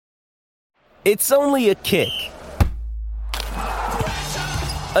It's only a kick,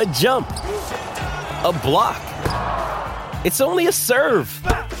 a jump, a block. It's only a serve.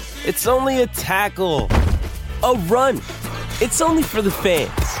 It's only a tackle, a run. It's only for the fans.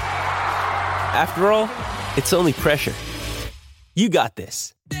 After all, it's only pressure. You got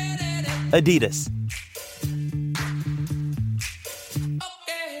this. Adidas.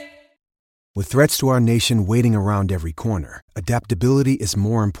 With threats to our nation waiting around every corner, adaptability is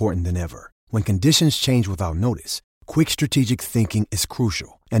more important than ever. When conditions change without notice, quick strategic thinking is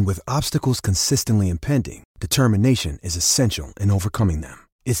crucial. And with obstacles consistently impending, determination is essential in overcoming them.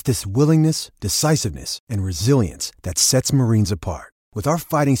 It's this willingness, decisiveness, and resilience that sets Marines apart. With our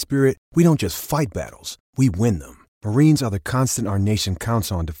fighting spirit, we don't just fight battles, we win them. Marines are the constant our nation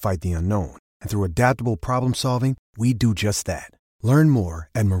counts on to fight the unknown. And through adaptable problem solving, we do just that. Learn more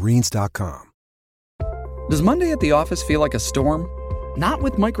at marines.com. Does Monday at the office feel like a storm? Not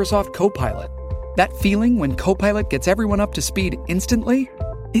with Microsoft Copilot. That feeling when Copilot gets everyone up to speed instantly?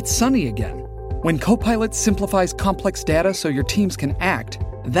 It's sunny again. When Copilot simplifies complex data so your teams can act,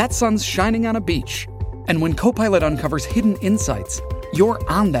 that sun's shining on a beach. And when Copilot uncovers hidden insights, you're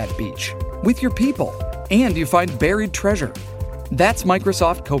on that beach with your people, and you find buried treasure. That's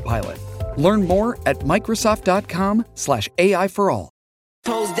Microsoft Copilot. Learn more at Microsoft.com/AI for all.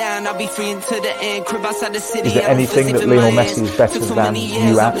 Is there anything that Lionel Messi is better than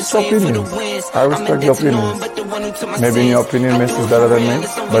you at? It's opinions. I respect your opinions. Maybe in your opinion Messi is better than me,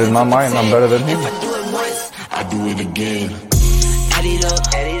 but in my mind I'm better than him. I do it again. Add it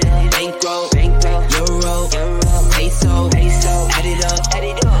up, bankroll, euro, peso, add it up.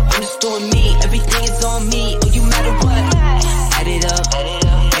 I'm just doing me, everything is on me, oh you matter what. Add it up,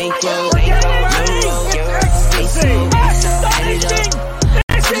 bankroll, euro, peso, add it up.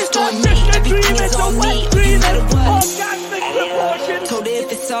 I'm just doing me, everything is on me, oh you matter what. Told her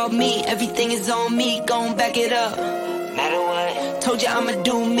if it's all me, everything is on me, gon' back it up. Matter what. Told you I'ma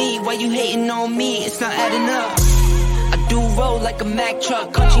do me, why you hating on me, it's not adding up. I do roll like a Mack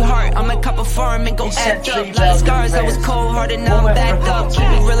truck, country heart, I might cop a farm and go act up. Like scars, I was cold hearted, now I'm back up. Keep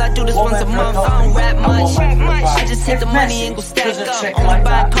it real, I do this once a month, I don't rap much. I just hit the money and go stack up. Only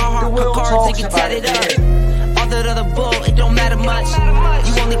buy Carhartt cards and get tatted up. All that other bull, it don't matter much.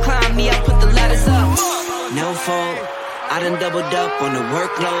 You only climb me, I put the ladders up. No fault, I done doubled up on the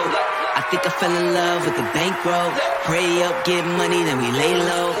workload. I think I fell in love with the bankroll. Pray up, get money, then we lay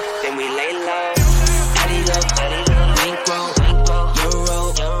low. Add it up, bankroll,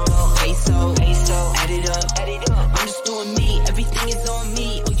 euro, peso, add it up. I'm just doing me, everything is on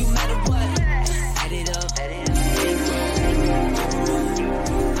me, oh you matter what. Add it up,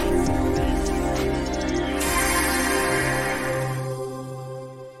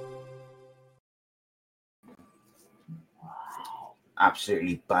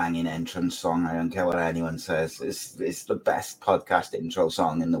 Absolutely banging entrance song. I don't care what anyone says. It's the best podcast intro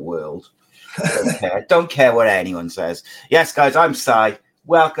song in the world. Don't care what anyone says. Yes, guys, I'm Sai.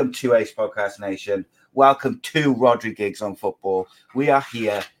 Welcome to Ace Podcast Nation. Welcome to Rodri Gigs on Football. We are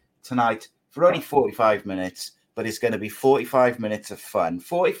here tonight for only 45 minutes, but it's going to be 45 minutes of fun.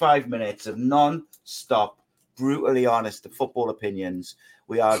 45 minutes of non-stop, brutally honest football opinions.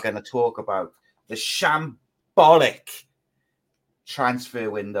 We are going to talk about the shambolic transfer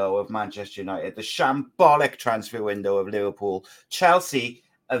window of Manchester United, the shambolic transfer window of Liverpool. Chelsea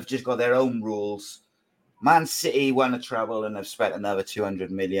have just got their own rules. Man City won a treble and have spent another 200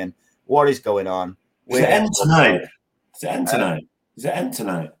 million. What is going on? Is it end tonight? Is it end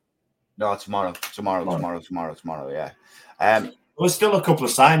tonight? No, tomorrow, yeah. There's still a couple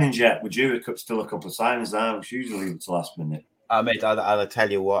of signings yet. We're due still a couple of signings now. It's usually it's the last minute. Mate, I'll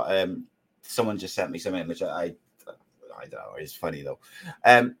tell you what. Someone just sent me something which I don't know. It's funny though.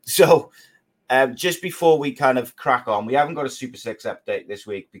 Just before we kind of crack on, we haven't got a Super Six update this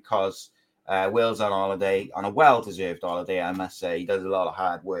week because Will's on holiday, on a well-deserved holiday, I must say. He does a lot of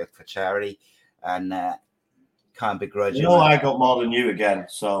hard work for charity, and can't begrudge him. I got more than you again,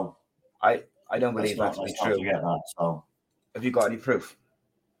 so I don't believe that to be true. Forget that. So, have you got any proof?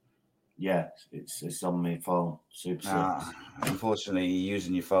 Yeah, it's on my phone. Super Six. Unfortunately, you're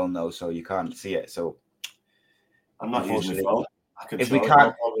using your phone though, so you can't see it. So. I'm not using the phone. If we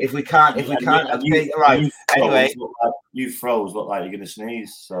can't, okay, right. Anyway, you froze. Look like you're going to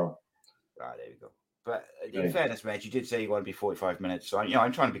sneeze. So, right, there we go. But in fairness, mate, you did say you want to be 45 minutes. So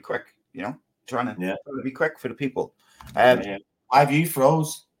I'm trying to be quick. Trying to be quick for the people. Have you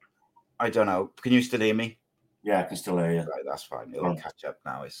froze? I don't know. Can you still hear me? Yeah, I can still hear you. Right, that's fine. It'll catch up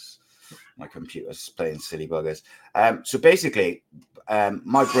now. It's my computer's playing silly buggers. So basically,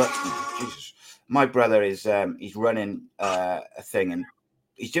 my brother is he's running a thing, and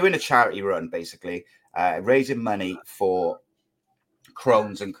he's doing a charity run, basically, raising money for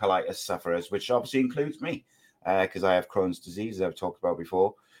Crohn's and colitis sufferers, which obviously includes me, because I have Crohn's disease, as I've talked about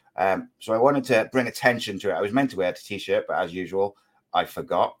before. So I wanted to bring attention to it. I was meant to wear the t-shirt, but as usual, I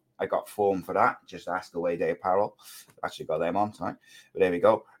forgot. I got form for that. Just ask Away Day Apparel. Actually got them on tonight. But there we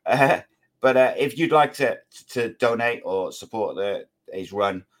go. But if you'd like to donate or support his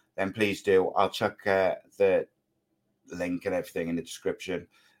run, then please do. I'll chuck the link and everything in the description.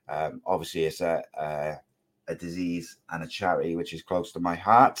 Obviously, it's a disease and a charity which is close to my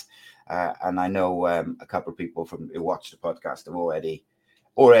heart. And I know a couple of people who watch the podcast have already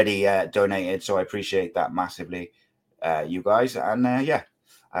donated. So I appreciate that massively, you guys. And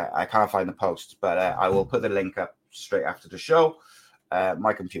I can't find the post, but I will put the link up straight after the show.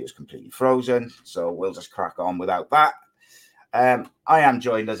 My computer's completely frozen, so we'll just crack on without that. I am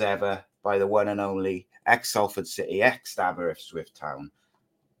joined as ever by the one and only ex-Salford City, ex-Aberystwyth Town,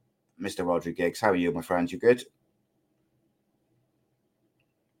 Mr. Rodri Giggs. How are you, my friend? You good?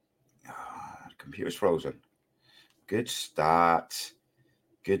 The computer's frozen. Good start.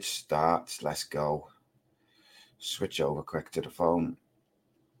 Good start. Let's go. Switch over quick to the phone.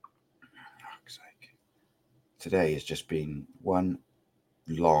 Today has just been one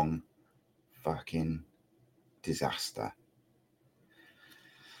long fucking disaster.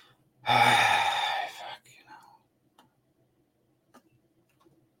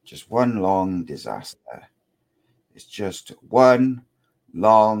 Just one long disaster. It's just one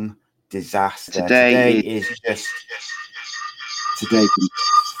long disaster. Today is just. Today.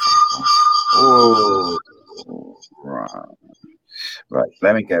 Oh, right.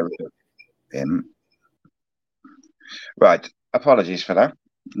 Let me go with him. Right. Apologies for that.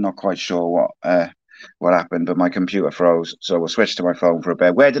 Not quite sure what happened, but my computer froze. So we'll switch to my phone for a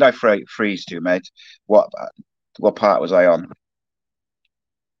bit. Where did I freeze to, mate? What part was I on?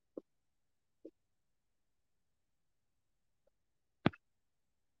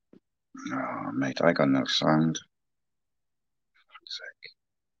 Oh, mate, I got no sound.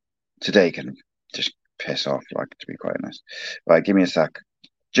 Today can just piss off, like, to be quite honest. Right, give me a sec.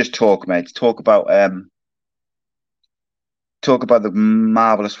 Just talk, mate. Talk about the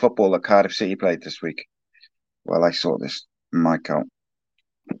marvellous football that Cardiff City played this week. Well, I saw this mic out.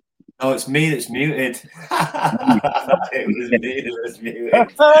 Oh, it's me that's muted. It was me that was muted.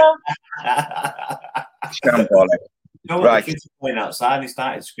 Shambolic. Right. The kids were playing outside and he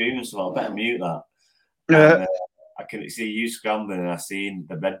started screaming, so I better mute that. And, I can see you scrambling and I seen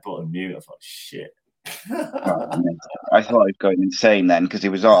the red button mute. I thought, shit. I thought I was going insane then because he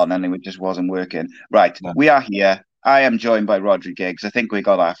was on and it just wasn't working. Right, no. We are here. I am joined by Rodri Giggs. I think we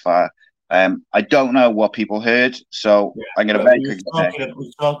got that far. I don't know what people heard, so I'm going to very quickly.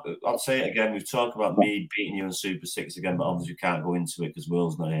 I'll say it again. We've talked about me beating you in Super 6 again, but obviously we can't go into it because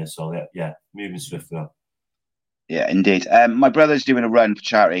Will's not here. So, yeah, moving swiftly on. Yeah, indeed. My brother's doing a run for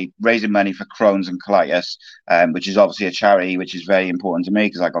charity, raising money for Crohn's and colitis, which is obviously a charity which is very important to me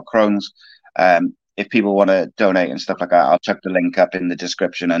because I got Crohn's. If people want to donate and stuff like that, I'll chuck the link up in the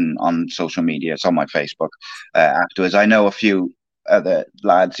description and on social media. It's on my Facebook afterwards. I know a few other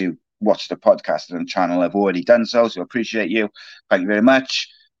lads who watch the podcast and channel have already done so appreciate you. Thank you very much.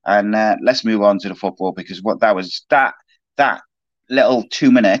 And let's move on to the football because what that was, that little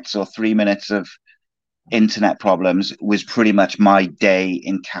 2 minutes or 3 minutes of internet problems was pretty much my day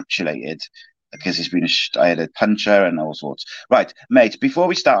encapsulated because it's been I had a puncher and all sorts. Right, mate, before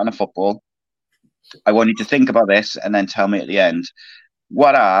we start on the football, I want you to think about this and then tell me at the end,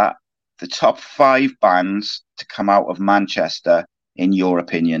 what are the top 5 bands to come out of Manchester in your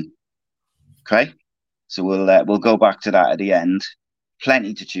opinion? Okay, so we'll go back to that at the end.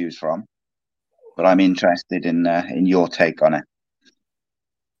 Plenty to choose from, but I'm interested in your take on it.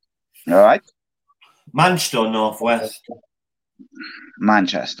 All right. Manchester or Northwest?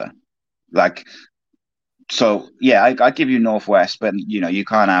 Manchester. I give you Northwest, but you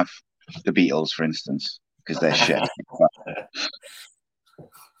can't have the Beatles, for instance, because they're shit.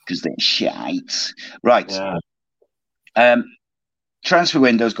 Because they're shite. Right. Yeah. Transfer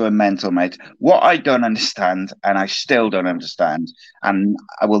window's going mental, mate. What I don't understand, and I still don't understand, and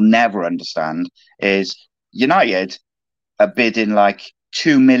I will never understand, is United are bidding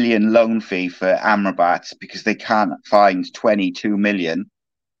 2 million loan fee for Amrabat because they can't find 22 million.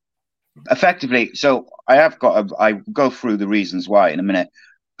 Effectively, so I go through the reasons why in a minute,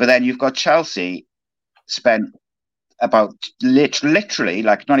 but then you've got Chelsea spent about literally,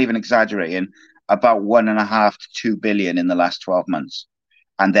 not even exaggerating, about 1.5 to 2 billion in the last 12 months.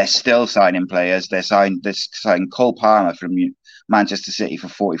 And they're still signing players. They're signing Cole Palmer from Manchester City for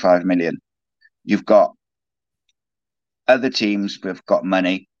 45 million. You've got other teams have got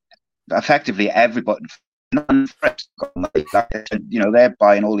money. Effectively, everybody, Nottingham Forest got money. They're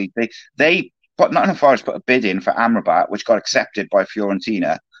buying all these. Nottingham Forest put a bid in for Amrabat, which got accepted by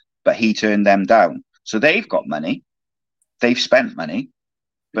Fiorentina, but he turned them down. So they've got money. They've spent money,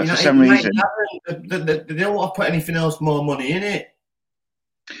 but for some reason, they don't want to put anything else more money in it.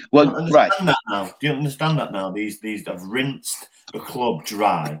 Well, right. Do you understand that now? These have rinsed the club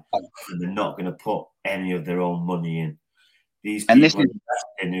dry, and they're not going to put any of their own money in. These people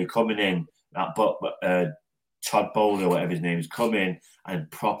who are coming in, Todd Bowley or whatever his name is, come in and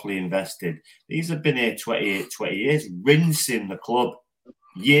properly invested. These have been here 20 years, rinsing the club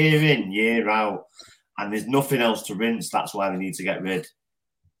year in, year out, and there's nothing else to rinse. That's why they need to get rid.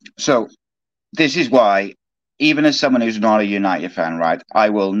 So this is why, even as someone who's not a United fan, right, I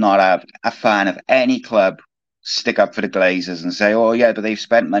will not have a fan of any club stick up for the Glazers and say, oh, yeah, but they've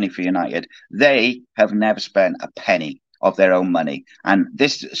spent money for United. They have never spent a penny of their own money. And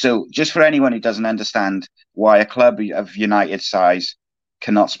so just for anyone who doesn't understand why a club of United size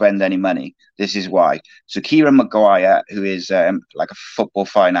cannot spend any money, this is why. So Kieran Maguire, who is like a football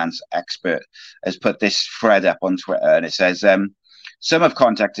finance expert, has put this thread up on Twitter, and it says, some have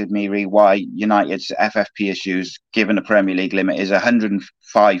contacted me re why United's FFP issues, given the Premier League limit, is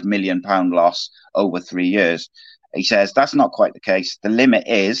 £105 million loss over 3 years. He says that's not quite the case. The limit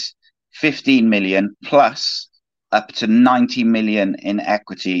is 15 million plus up to 90 million in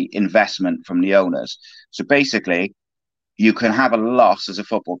equity investment from the owners. So basically, you can have a loss as a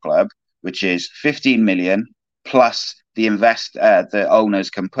football club, which is 15 million plus the owners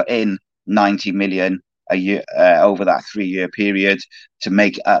can put in 90 million a year over that 3 year period to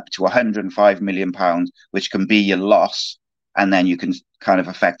make up to £105 million, which can be your loss, and then you can kind of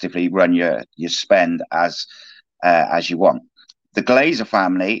effectively run your spend as you want. The Glazer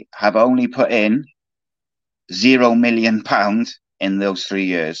family have only put in £0 million in those 3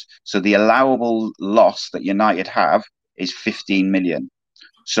 years, so the allowable loss that United have is 15 million.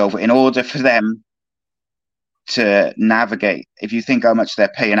 So in order for them to navigate, if you think how much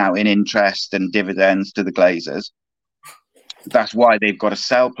they're paying out in interest and dividends to the Glazers, that's why they've got to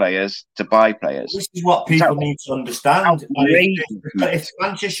sell players to buy players. This is what people need to understand. If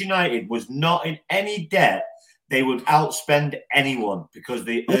Manchester United was not in any debt, they would outspend anyone because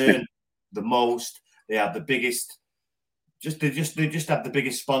they earn the most. They have the biggest. They just have the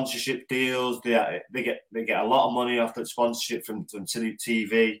biggest sponsorship deals. They get a lot of money off that sponsorship from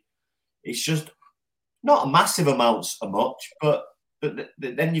TV. It's just not a massive amounts of much, but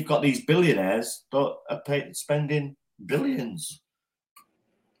then you've got these billionaires that are spending billions.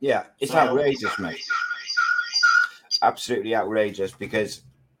 Yeah, it's outrageous, mate. Absolutely outrageous, because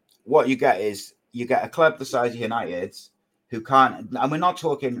what you get is you get a club the size of United's who can't, and we're not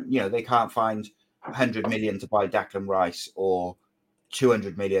talking, they can't find 100 million to buy Declan Rice or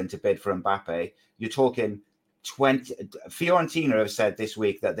 200 million to bid for Mbappe. You're talking Fiorentina have said this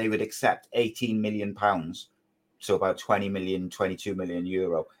week that they would accept 18 million pounds, so about 20 million, 22 million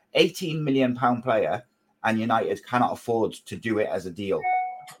euro. 18 million pound player, and United cannot afford to do it as a deal.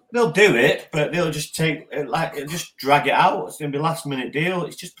 They'll do it, but they'll just just drag it out. It's going to be a last minute deal.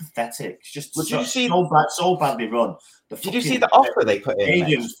 It's just pathetic. It's just so badly run. Did you see the offer they put in?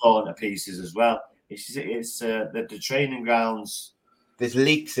 Stadium's falling to pieces as well. It's the training grounds. There's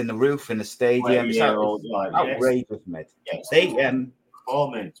leaks in the roof in the stadium. Outrageous, mate.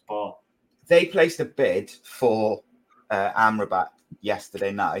 They placed a bid for Amrabat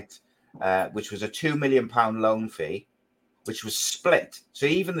yesterday night, which was a £2 million loan fee, which was split. So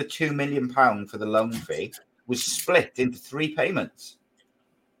even the £2 million for the loan fee was split into 3 payments.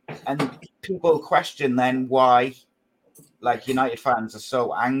 And people question then why, United fans are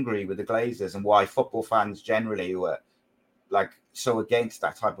so angry with the Glazers, and why football fans generally were so against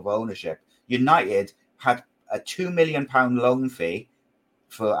that type of ownership. United had a £2 million loan fee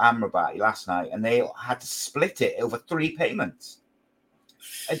for Amrabat last night, and they had to split it over 3 payments.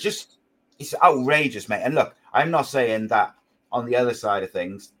 It's outrageous, mate. And look, I'm not saying that on the other side of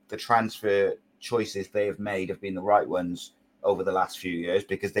things, the transfer choices they have made have been the right ones over the last few years,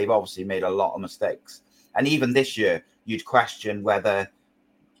 because they've obviously made a lot of mistakes. And even this year, you'd question whether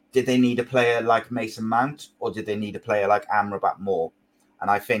did they need a player like Mason Mount, or did they need a player like Amrabat more? And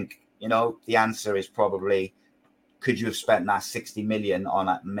I think, the answer is probably, could you have spent that 60 million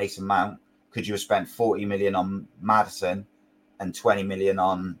on Mason Mount? Could you have spent 40 million on Maddison and 20 million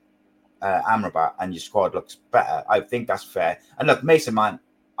on Amrabat, and your squad looks better? I think that's fair. And look, Mason Mount,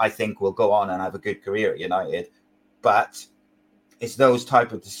 I think, will go on and have a good career at United. But it's those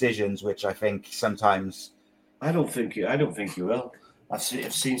type of decisions which I think sometimes... I don't think you will. I've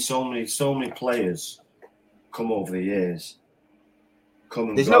seen so many players come over the years.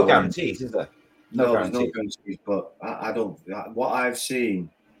 There's no guarantees, is there? No, there's no guarantees. But I don't. What I've seen,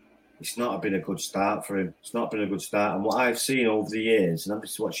 it's not been a good start for him. It's not been a good start. And what I've seen over the years, and I've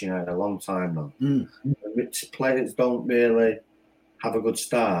been watching it a long time now, players don't really have a good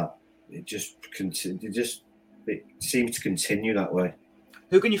start. It seems to continue that way.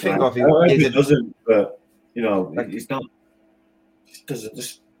 Who can you think of who doesn't? But he's not. It doesn't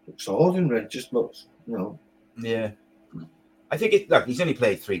just looks ordinary. It just looks, Yeah, I think he's only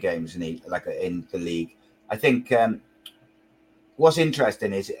played 3 games in the league. I think what's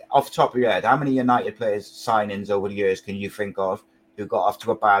interesting is, off the top of your head, how many United players signings over the years can you think of who got off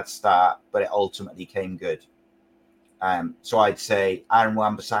to a bad start, but it ultimately came good? So I'd say Aaron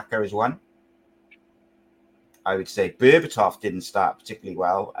Wan-Bissaka is one. I would say Berbatov didn't start particularly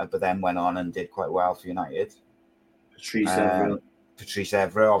well, but then went on and did quite well for United. Patrice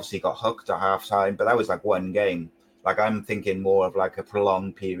Evra obviously got hooked at half-time, but that was like one game. Like, I'm thinking more of like a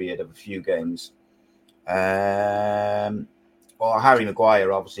prolonged period of a few games. Harry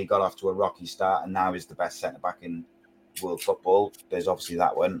Maguire obviously got off to a rocky start and now is the best centre-back in world football. There's obviously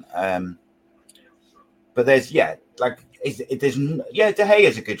that one. But there's, De Gea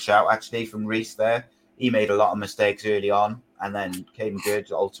is a good shout, actually, from Reece there. He made a lot of mistakes early on and then came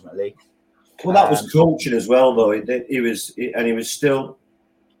good ultimately. Well, that was coaching as well, though. He was still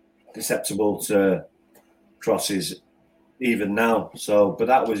susceptible to crosses even now. So, but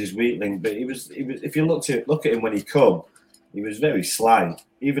that was his weak link. But he was. If you look at him when he come, he was very slight.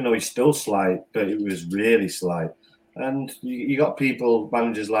 Even though he's still slight, but he was really slight. And you got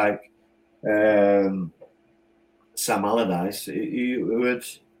managers like Sam Allardyce, who would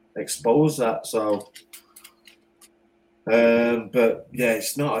expose that. So. But yeah,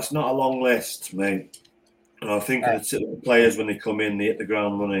 it's not a long list, mate. And I think the players, when they come in, they hit the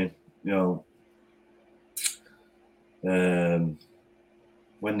ground running.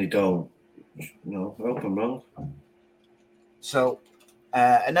 When they don't, help them wrong. So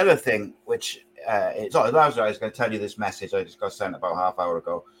another thing, which I was going to tell you this message I just got sent about half hour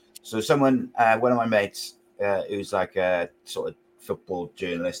ago. So someone, one of my mates, who's like a sort of football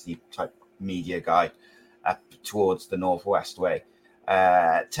journalisty type media guy, towards the Northwest way,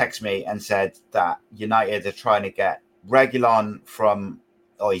 text me and said that United are trying to get Reguilon from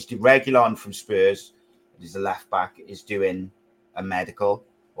Spurs. He's the left back, is doing a medical,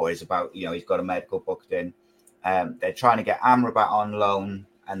 or is about, he's got a medical booked in. They're trying to get Amrabat on loan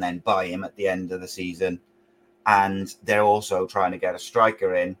and then buy him at the end of the season. And they're also trying to get a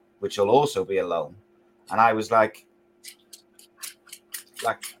striker in, which will also be a loan. And I was like,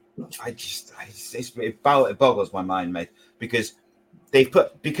 it boggles my mind, mate, because they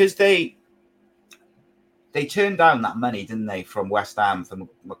turned down that money, didn't they, from West Ham for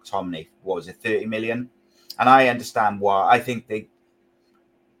McTominay? What was it, 30 million? And I understand why. I think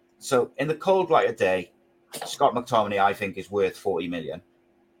so in the cold light of day, Scott McTominay, I think, is worth 40 million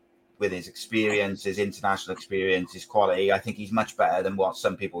with his experience, his international experience, his quality. I think he's much better than what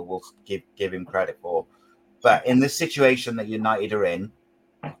some people will give him credit for. But in the situation that United are in,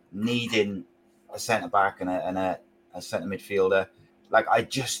 needing a centre-back and a centre midfielder, I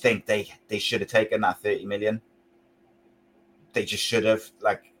just think they should have taken that 30 million. They just should have,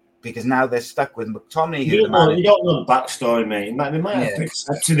 because now they're stuck with McTominay. You don't know the backstory, mate. They might have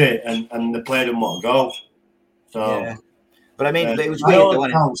accepted it and the player didn't want to go. So, yeah. But I mean, it was weird.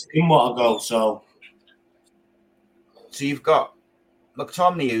 Didn't want to go, so you've got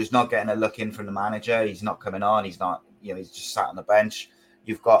McTominay, who's not getting a look in from the manager. He's not coming on. He's not, he's just sat on the bench.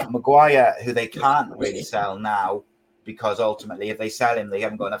 You've got Maguire, who they can't really sell now, because ultimately, if they sell him, they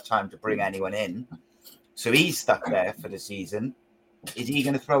haven't got enough time to bring anyone in. So he's stuck there for the season. Is he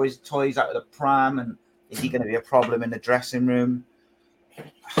going to throw his toys out of the pram, and is he going to be a problem in the dressing room?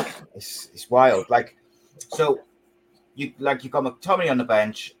 It's wild. So you've got McTominay on the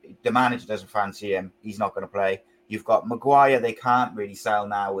bench. The manager doesn't fancy him. He's not going to play. You've got Maguire. They can't really sell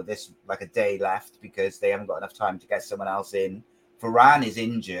now with this a day left, because they haven't got enough time to get someone else in. Varane is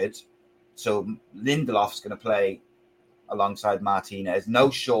injured, so Lindelof's going to play alongside Martinez. No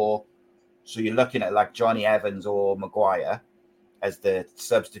Shaw, so you're looking at Johnny Evans or Maguire as the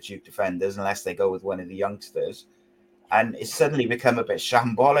substitute defenders, unless they go with one of the youngsters. And it's suddenly become a bit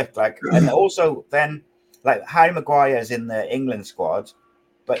shambolic. And also then, Harry Maguire is in the England squad,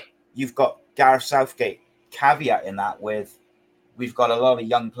 but you've got Gareth Southgate caveat in that with, we've got a lot of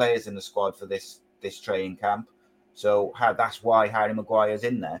young players in the squad for this training camp. So that's why Harry Maguire's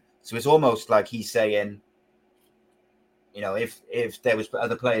in there. So it's almost like he's saying, if there was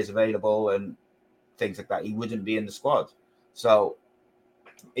other players available and things like that, he wouldn't be in the squad. So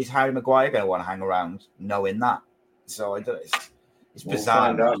is Harry Maguire going to want to hang around knowing that? So I don't. It's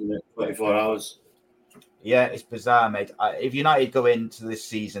bizarre. We'll find out in 24 hours. Yeah, it's bizarre, mate. If United go into this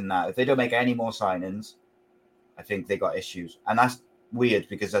season now, if they don't make any more signings, I think they got issues, and that's weird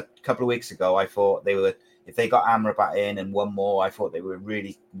because a couple of weeks ago I thought they were. If they got Amrabat in and one more, I thought they were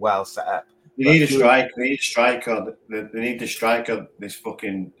really well set up. They need a striker. They need a striker. They need the striker. This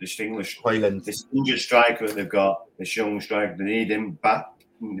English, Hoyland. This English striker that they've got, this young striker. They need him back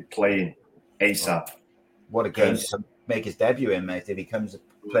playing ASAP. What a game to make his debut in, mate! If he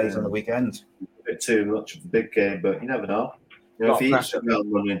plays on the weekend, a bit too much of a big game, but you never know. You know, if he hits the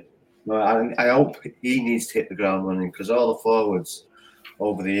ground running, I hope he needs to hit the ground running because all the forwards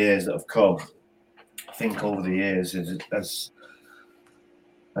over the years that have come, I think over the years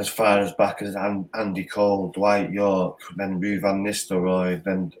as far as back as Andy Cole, Dwight York, then Rue Van Nistelrooy,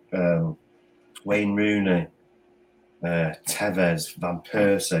 then Wayne Rooney, Tevez, Van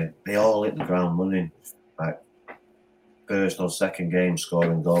Persie, they all hit the ground running, like first or second game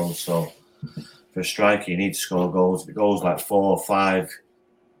scoring goals. So for a striker, you need to score goals. If it goes like 4 or 5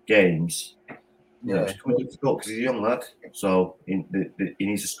 games, it's quite difficult because he's a young lad. So he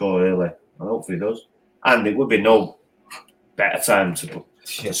needs to score early, and hopefully he does. And it would be no better time to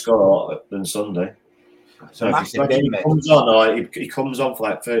score than Sunday. So if he comes on for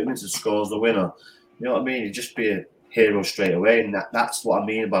like 30 minutes and scores the winner, you know what I mean? He'd just be a hero straight away, and that's what I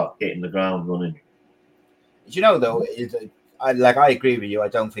mean about hitting the ground running. Do you know though? I agree with you. I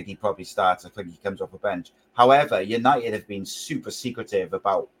don't think he probably starts. I think he comes off a bench. However, United have been super secretive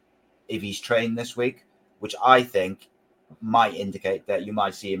about if he's trained this week, which I think might indicate that you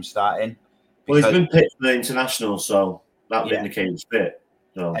might see him starting. Well, he's been picked for the international, so that would indicate he's fit.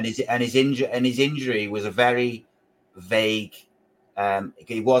 So. And his injury was a very vague.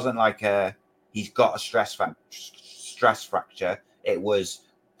 It wasn't like he's got a stress fracture. It was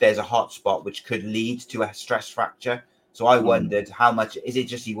there's a hot spot which could lead to a stress fracture. So I wondered how much is it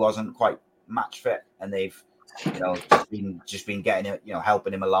just he wasn't quite match fit, and they've just been getting him,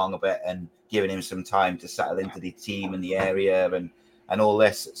 helping him along a bit and giving him some time to settle into the team and the area and all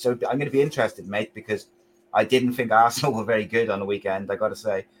this. So I'm going to be interested, mate, because I didn't think Arsenal were very good on the weekend. I got to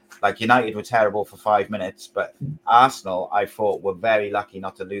say, like United were terrible for 5 minutes, but Arsenal, I thought, were very lucky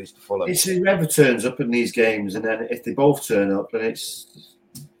not to lose to Fulham. It's whoever turns up in these games, and then if they both turn up, then it's.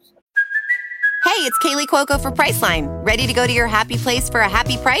 Hey, it's Kaylee Cuoco for Priceline. Ready to go to your happy place for a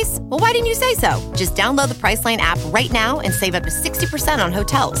happy price? Well, why didn't you say so? Just download the Priceline app right now and save up to 60% on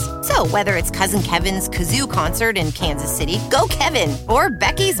hotels. So whether it's Cousin Kevin's Kazoo Concert in Kansas City, go Kevin, or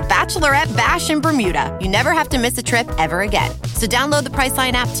Becky's Bachelorette Bash in Bermuda, you never have to miss a trip ever again. So download the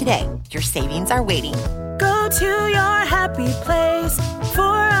Priceline app today. Your savings are waiting. Go to your happy place for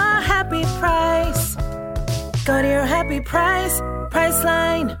a happy price. Go to your happy price,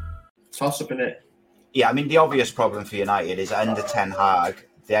 Priceline. Toss up in it. Yeah, I mean, the obvious problem for United is under Ten Hag,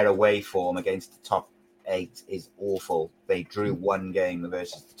 their away form against the top 8 is awful. They drew one game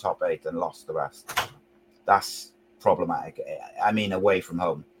versus the top 8 and lost the rest. That's problematic. I mean, away from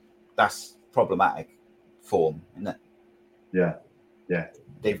home. That's problematic form, isn't it? Yeah.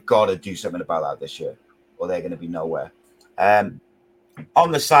 They've got to do something about that this year, or they're going to be nowhere. On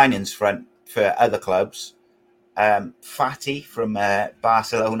the signings front for other clubs, Fati from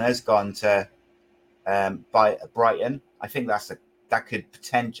Barcelona has gone to by Brighton. I think that could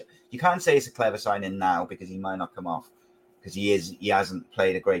potential. You can't say it's a clever signing now because he might not come off because he hasn't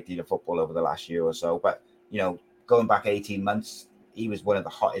played a great deal of football over the last year or so. But going back 18 months, he was one of the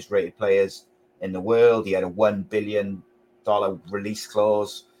hottest rated players in the world. He had a $1 billion release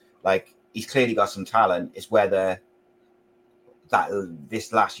clause. Like, he's clearly got some talent. It's whether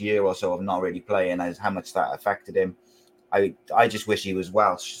this last year or so of not really playing as how much that affected him. I just wish he was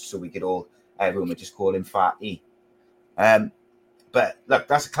Welsh so we could everyone would just call him Fatty. But look,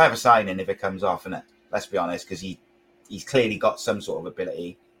 that's a clever signing if it comes off, isn't it? Let's be honest, because he's clearly got some sort of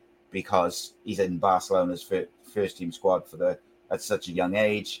ability because he's in Barcelona's first team squad at such a young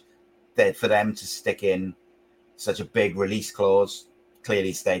age. For them to stick in such a big release clause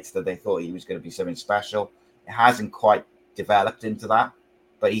clearly states that they thought he was going to be something special. It hasn't quite developed into that,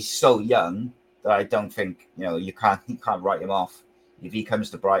 but he's so young that I don't think you can't write him off. If he comes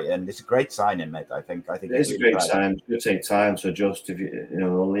to Brighton, it's a great signing, mate. I think it's a great sign. It's going to take time to adjust. If the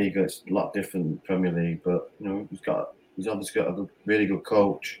league, it's a lot different than Premier League, but he's obviously got a really good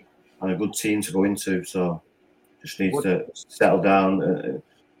coach and a good team to go into. So just needs to settle down,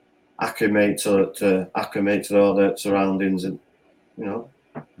 acclimate to all the surroundings, and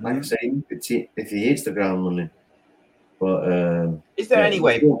like I say, if he hits the ground running. But is there any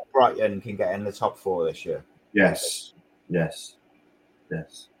way Brighton can get in the top 4 this year? Yes.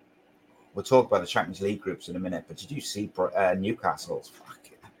 Yes. We'll talk about the Champions League groups in a minute, but did you see Newcastle's?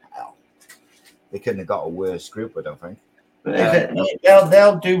 Fucking hell. They couldn't have got a worse group, I don't think.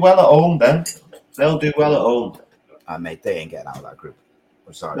 They'll do well at home then. They'll do well at home. Mate, they ain't getting out of that group.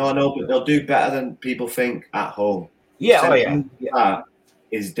 I'm sorry. No, but they'll do better than people think at home. Yeah, That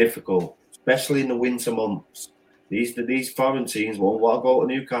is difficult, especially in the winter months. These foreign teams won't want to go to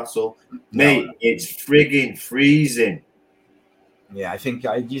Newcastle. Mate, it's frigging freezing. Yeah, I think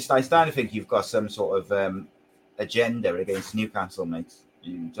I start to think you've got some sort of agenda against Newcastle, mate.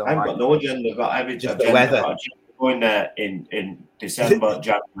 I've got no agenda. I've just the weather. Going there in December,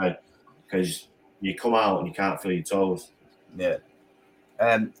 January, because you come out and you can't feel your toes. Yeah.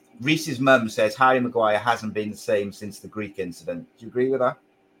 Reese's mum says Harry Maguire hasn't been the same since the Greek incident. Do you agree with that?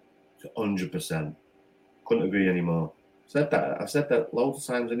 100%. Couldn't agree anymore. I've said that loads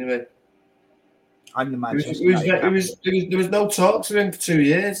of times anyway. I'm the man. There was no talks with him for 2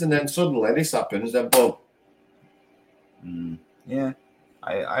 years, and then suddenly this happens. Then boom. Yeah,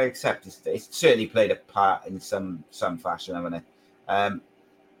 I accept it. It's certainly played a part in some fashion, haven't it?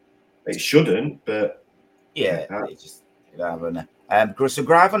 It shouldn't, but yeah, it just haven't it? So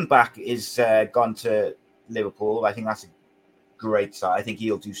Gravenbach is gone to Liverpool. I think that's a great start. I think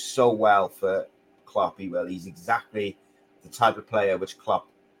he'll do so well for Klopp. He will. He's exactly the type of player which Klopp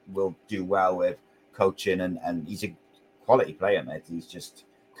will do well with coaching, and he's a quality player, mate. He's just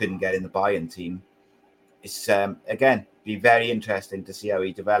couldn't get in the Bayern team. It's again be very interesting to see how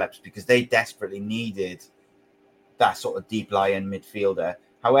he develops, because they desperately needed that sort of deep lying midfielder.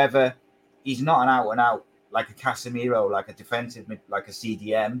 However, he's not an out and out like a Casemiro, like a defensive, like a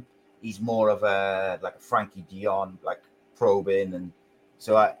CDM. He's more of a Frankie de Jong, like probing, and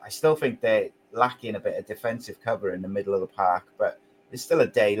so I still think they're lacking a bit of defensive cover in the middle of the park. But there's still a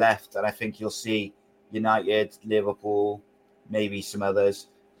day left, and I think you'll see United, Liverpool, maybe some others.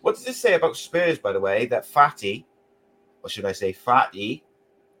 What does this say about Spurs, by the way? That Fatty, or should I say Fatty,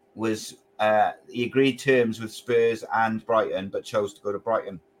 was he agreed terms with Spurs and Brighton, but chose to go to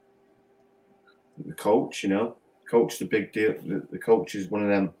Brighton. The coach, coach the big deal. The coach is one of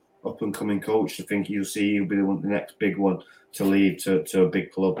them up and coming coaches. I think he'll be the next big one to leave to a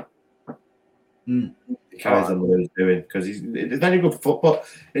big club. He carries on what he's doing, because he's very good football.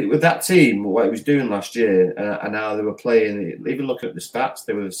 With that team, what he was doing last year, and how they were playing, even looking at the stats,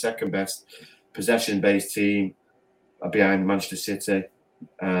 they were the second best possession-based team behind Manchester City.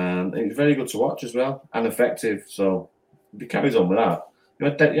 It was very good to watch as well, and effective. So if he carries on with that, you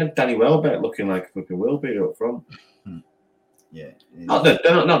had Danny Welbeck looking like a fucking Wilbeer up front. Yeah, not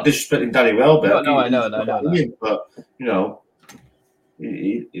disrespecting Danny Welbeck. No, I know. But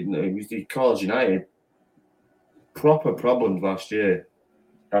he caused United proper problems last year.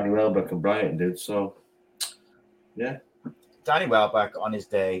 Danny Welbeck and Brighton did. So, yeah. Danny Welbeck on his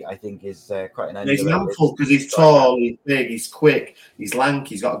day, I think, is quite an. He's an handful because he's tall, he's big, he's quick, he's lanky,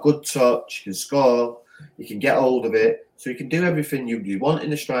 he's got a good touch, he can score, he can get hold of it, so he can do everything you want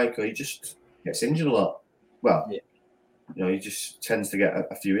in a striker. He just gets injured a lot. Well, he just tends to get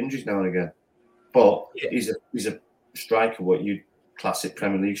a few injuries now and again. But he's a striker, what you classic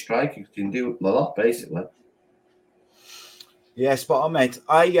Premier League striker. He can do a lot, basically. Yeah, spot on, mate.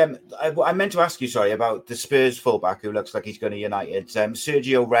 I meant to ask you, sorry, about the Spurs fullback who looks like he's going to United.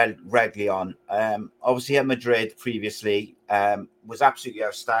 Sergio Reguilon, obviously at Madrid previously, was absolutely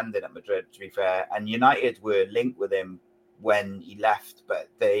outstanding at Madrid, to be fair. And United were linked with him when he left, but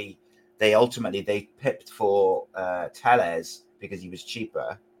they ultimately pipped for Telles because he was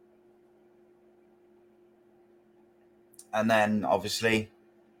cheaper. And then obviously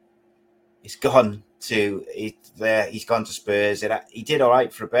he's gone to Spurs. He did all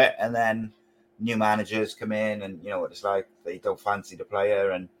right for a bit, and then new managers come in, and you know what it's like. They don't fancy the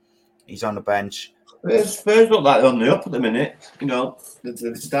player, and he's on the bench. Spurs look like they're on the up at the minute.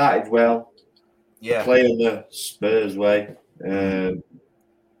 They started well. Yeah, playing the Spurs way.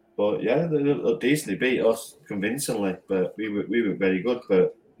 But yeah, they decently beat us convincingly. But we were very good.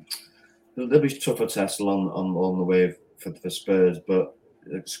 But there'll be tougher tests along the way for Spurs. But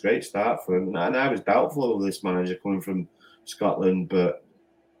it's a great start for him. And I was doubtful of this manager coming from Scotland, but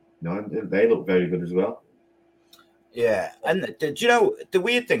they look very good as well. Yeah, and do you know the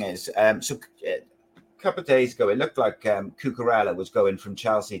weird thing is? So a couple of days ago, it looked like Cucurella was going from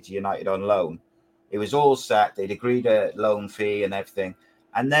Chelsea to United on loan. It was all set. They'd agreed a loan fee and everything,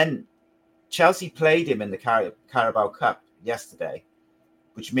 and then Chelsea played him in the Carabao Cup yesterday,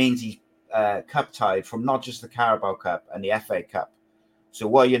 which means he cup tied from not just the Carabao Cup and the FA Cup. So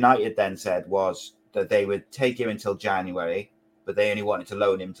what United then said was that they would take him until January, but they only wanted to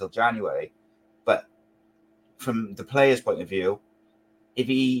loan him until January. But from the player's point of view, if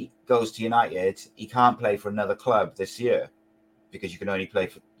he goes to United, he can't play for another club this year because you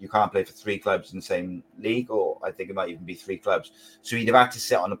can't play for 3 clubs in the same league, or I think it might even be 3 clubs. So he'd have had to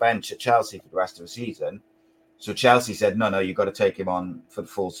sit on the bench at Chelsea for the rest of the season. So Chelsea said, no, you've got to take him on for the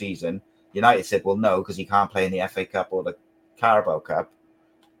full season. United said, well, no, because he can't play in the FA Cup or the Carabao Cup.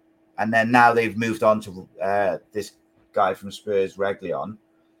 And then now they've moved on to this guy from Spurs, Reguilon.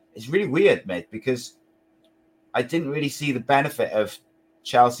 It's really weird, mate, because I didn't really see the benefit of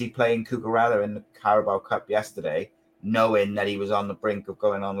Chelsea playing Cucurella in the Carabao Cup yesterday, knowing that he was on the brink of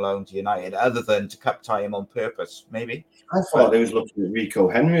going on loan to United, other than to cup tie him on purpose, maybe. I thought they was looking at Rico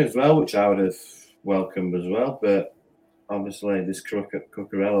Henry as well, which I would have welcomed as well. But obviously, this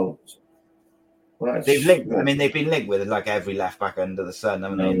Cucurella. Well, they've been linked with like every left back under the sun,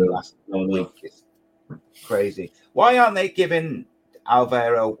 haven't they? In the last week, it's crazy. Why aren't they giving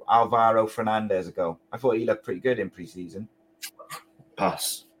Alvaro Fernandez a go? I thought he looked pretty good in pre-season.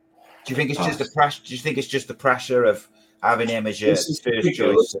 Pass. Do you think it's just the pressure? Do you think it's just the pressure of having him as your first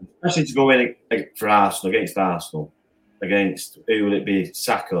choice? Especially to go in for Arsenal, against who will it be?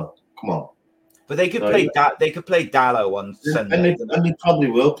 Saka. Come on. But they could play. They could play Dallo on Sunday, and they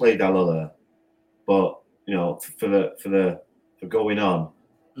probably will play Dallo there. But for going on,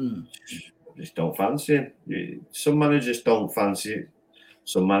 just don't fancy him. Some managers don't fancy it.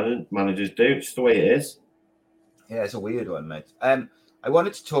 Some managers do. It's the way it is. Yeah, it's a weird one, mate. I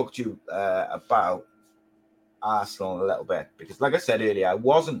wanted to talk to you about Arsenal a little bit because, like I said earlier, I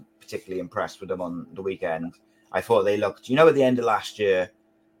wasn't particularly impressed with them on the weekend. I thought they looked, at the end of last year,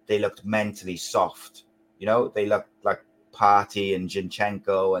 they looked mentally soft. They looked like Partey and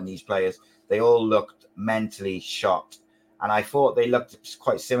Zinchenko and these players. They all looked mentally shot. And I thought they looked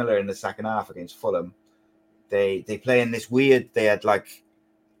quite similar in the second half against Fulham. They play in this weird, they had like,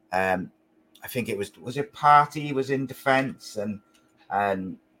 I think it was it Partey was in defence and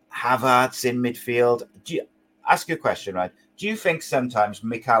Havertz in midfield. Ask you a question, right? Do you think sometimes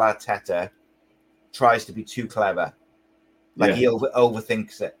Mikel Arteta tries to be too clever? Like he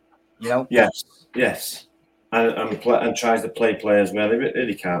overthinks it, Yes. And tries to play players where they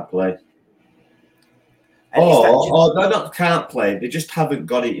really can't play. Or they not can't play. They just haven't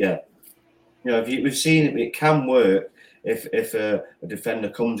got it yet. We've seen it can work if a defender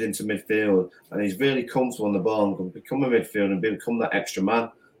comes into midfield and he's really comfortable on the ball and can become a midfielder and become that extra man.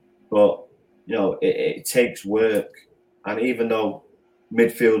 But it takes work. And even though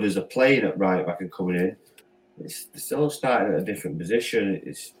midfielders are playing at right back and coming in, it's still starting at a different position.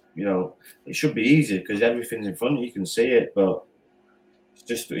 It's it should be easy because everything's in front of you, you can see it, but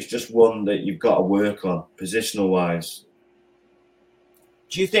it's just one that you've got to work on positional wise.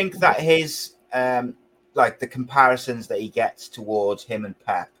 Do you think that his the comparisons that he gets towards him and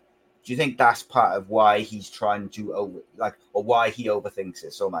Pep, do you think that's part of why he's trying to or why he overthinks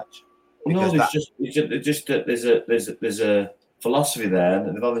it so much? Because it's just that there's a philosophy there,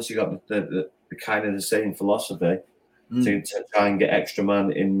 and they've obviously got the kind of the same philosophy to try and get extra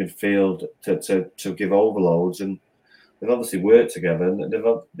man in midfield to give overloads, and they've obviously worked together. And they've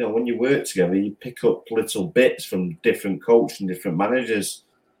when you work together, you pick up little bits from different coaches and different managers.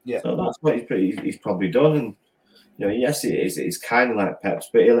 Yeah, so that's what he's probably done. And yes, it is. It's kind of like Pep's,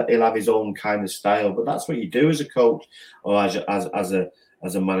 but he'll have his own kind of style. But that's what you do as a coach or as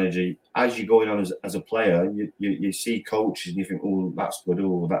a manager. As you're going on as a player, you see coaches and you think, oh, that's good.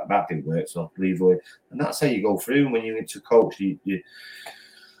 Oh, that didn't work, so I'll leave away. And that's how you go through. And when you're into coach, you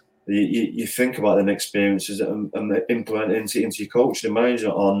think about them experiences and implement it into your coach and manager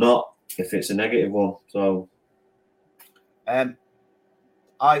or not, if it's a negative one. So,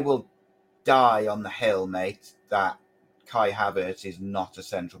 I will die on the hill, mate, that Kai Havertz is not a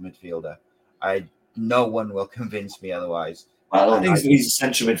central midfielder. No one will convince me otherwise. I don't think he's a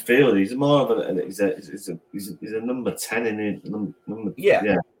central midfielder. He's more of he's a number 10 in it.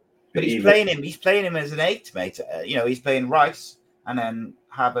 Yeah. But he's playing him as an 8, mate. He's playing Rice and then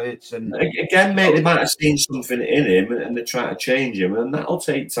Havertz and again, mate. They might have seen something in him and they're trying to change him, and that'll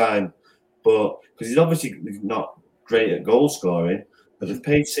take time. But because he's obviously not great at goal scoring, but they've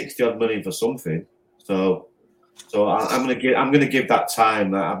paid 60 odd million for something. So I'm gonna give that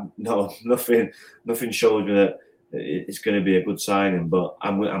time. Nothing shows me that it's going to be a good signing, but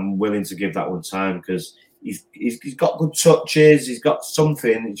I'm willing to give that one time because he's got good touches. He's got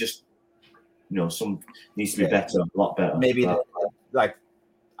something. He just some needs to be better, a lot better. Maybe like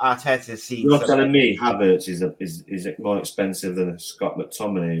Arteta's seen. You're telling me Havertz is more expensive than a Scott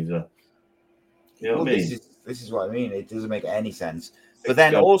McTominay? What I mean? This is what I mean. It doesn't make any sense. But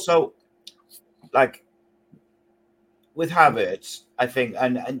then also, like with Havertz, I think,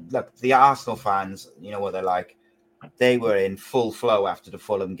 and look, the Arsenal fans, what they're like. They were in full flow after the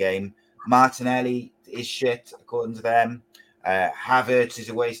Fulham game. Martinelli is shit, according to them. Havertz is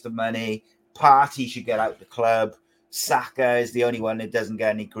a waste of money. Partey should get out the club. Saka is the only one that doesn't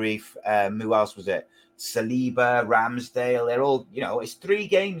get any grief. Who else was it? Saliba, Ramsdale. They're all, it's 3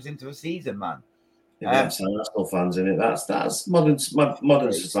 games into a season, man. That's Arsenal fans in it. That's modern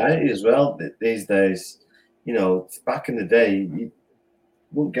society as well these days. Back in the day, you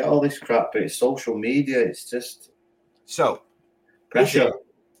wouldn't get all this crap, but it's social media. It's just pressure,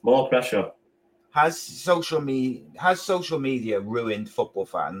 more pressure. Has social media ruined football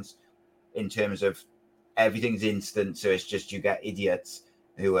fans in terms of everything's instant, so it's just you get idiots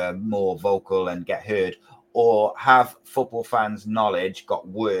who are more vocal and get heard, or have football fans' knowledge got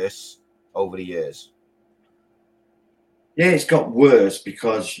worse over the years? Yeah, it's got worse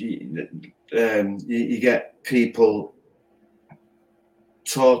because you get people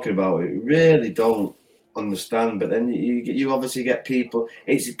talking about it who really don't understand, but then you obviously get people.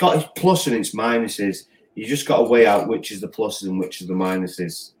 It's got its plus and its minuses. You just got to weigh out which is the pluses and which is the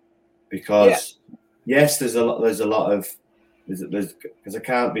minuses, because yes, there's a lot of because I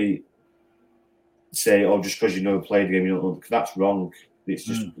can't be say just because play the game you don't know, because that's wrong. It's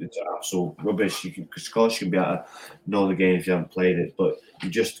just it's absolute rubbish. Of course you can be able to know the game if you haven't played it, but you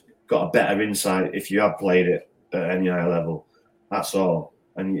just got a better insight if you have played it at any higher level. That's all.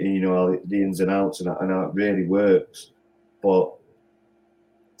 And you know the ins and outs and how it really works. But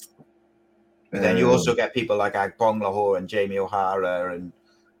then you also get people like Agbong Lahore and Jamie O'Hara and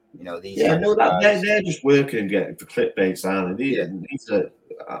these. Yeah, no, they're just working and getting for clickbait, aren't they? These are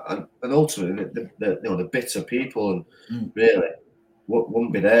and ultimately the bitter people and really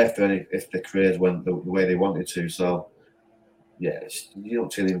wouldn't be there if the careers went the way they wanted to. So yeah, you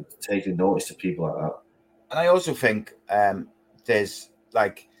don't really take notice to people like that. And I also think there's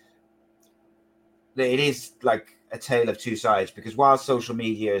it is like a tale of two sides, because while social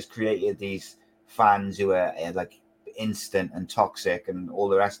media has created these fans who are instant and toxic and all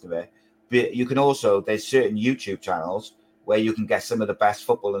the rest of it, but you can also, there's certain YouTube channels where you can get some of the best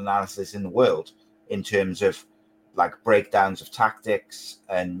football analysis in the world in terms of breakdowns of tactics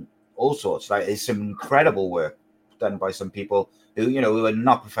and all sorts. There's some incredible work done by some people who are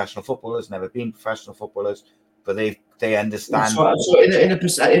not professional footballers, never been professional footballers, but they understand. So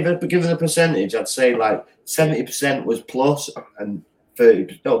if given a percentage, I'd say 70% was plus and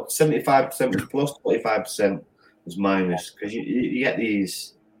 75% was plus, 25% was minus, because you get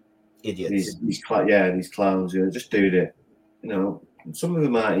these idiots, these clowns who are just doing it. Some of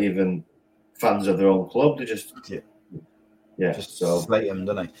them aren't even fans of their own club. They just slate them,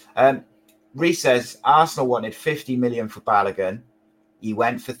 don't they? Reece says Arsenal wanted 50 million for Balogun. He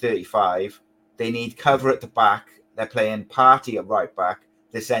went for 35. They need cover at the back. They're playing Partey at right back.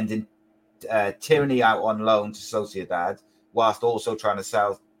 They're sending Tierney out on loan to Sociedad, whilst also trying to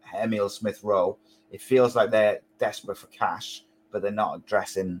sell Emile Smith-Rowe. It feels like they're desperate for cash, but they're not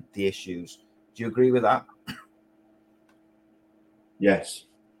addressing the issues. Do you agree with that? Yes.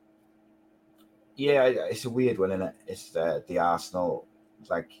 Yeah, it's a weird one, isn't it? It's the Arsenal.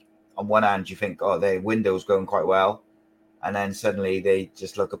 It's on one hand, you think, their window's going quite well, and then suddenly they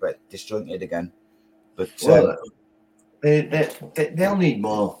just look a bit disjointed again. But they'll need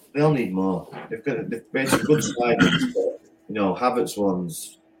more. They'll need more. They've made some good signings. Havertz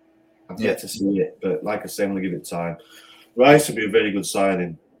ones, I've yet to see it, but like I say, I'm going to give it time. Rice would be a very good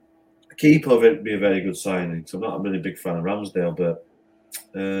signing. Keeper would be a very good signing. So I'm not a really big fan of Ramsdale, but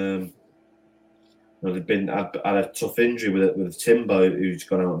they've had a tough injury with Timber, who's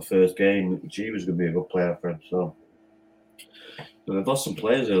gone out in the first game, which he was going to be a good player for him. So they've lost some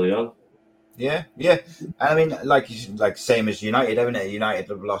players early on. Yeah. I mean, same as United, haven't it? United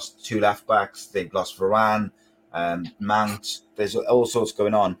have lost 2 left backs. They've lost Varane, Mount. There's all sorts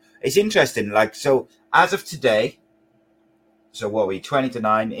going on. It's interesting. So as of today, so what are we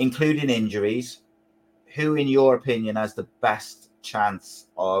 20-9, including injuries? Who, in your opinion, has the best chance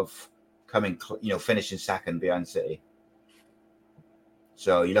of finishing second behind City?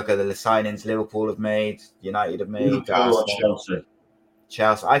 So you look at the signings Liverpool have made, United have made,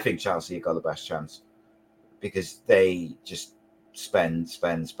 Chelsea. I think Chelsea have got the best chance because they just spend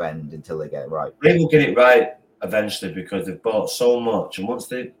until they get it right. They will get it right eventually because they've bought so much, and once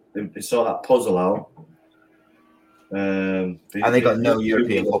they saw that puzzle out, and they got no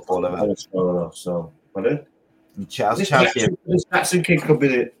European football ever. So, pardon? Chelsea. This Jackson kid could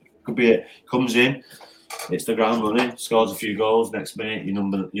be it. Comes in, hits the ground running, scores a few goals. Next minute,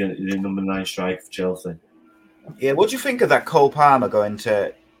 you're number 9 striker for Chelsea. Yeah, what do you think of that Cole Palmer going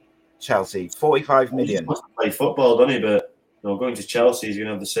to Chelsea? 45 million. He wants to play football, doesn't he? But going to Chelsea, he's going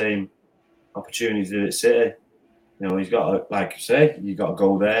to have the same opportunities as at City. You know, he's got to, like you say, you got to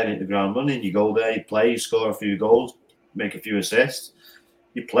go there and hit the ground running. You go there, you play, you score a few goals, make a few assists.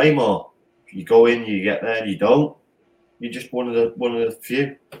 You play more. You go in, you get there, you don't. You're just one of the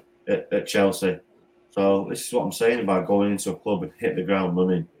few at Chelsea. So this is what I'm saying about going into a club and hit the ground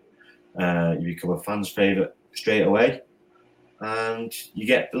running. You become a fan's favourite straight away, and you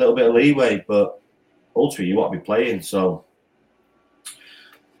get a little bit of leeway. But ultimately, you want to be playing. So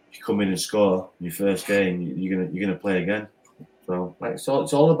if you come in and score in your first game, you're gonna play again. So it's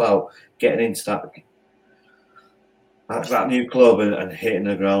all about getting into that new club and hitting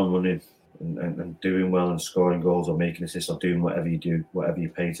the ground running and doing well and scoring goals or making assists or doing whatever you do, whatever you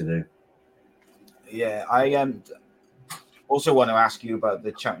pay to do. Yeah, I also want to ask you about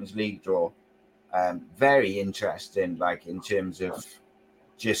the Champions League draw. Very interesting, like in terms of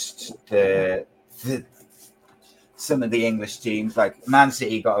just the some of the English teams. Like Man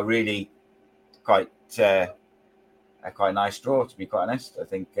City got a really quite nice draw, to be quite honest. I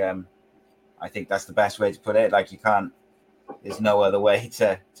think that's the best way to put it. Like you can't. There's no other way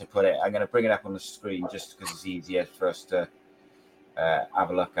to put it. I'm going to bring it up on the screen just because it's easier for us to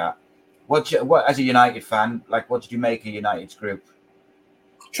have a look at. What as a United fan, like, what did you make of United's group?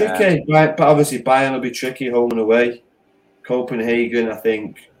 Tricky, right? But obviously Bayern will be tricky home and away. Copenhagen, I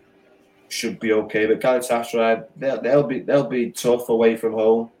think, should be okay, but Galatasaray, they'll be tough away from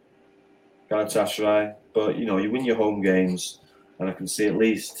home. Galatasaray, but you win your home games, and I can see at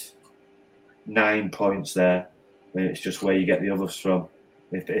least 9 points there. I mean, it's just where you get the others from.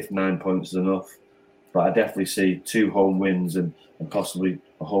 If 9 points is enough, but I definitely see 2 home wins and possibly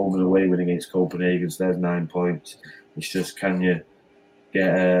a home and away win against Copenhagen. So there's 9 points. It's just, can you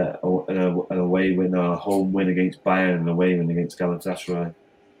get an away win or a home win against Bayern and an away win against Galatasaray?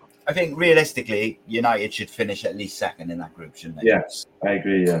 I think realistically, United should finish at least second in that group, shouldn't they? Yes, I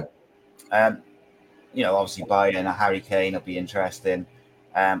agree. Yeah. Obviously Bayern and Harry Kane will be interesting.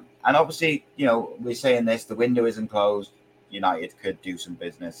 And obviously, we're saying this, the window isn't closed. United could do some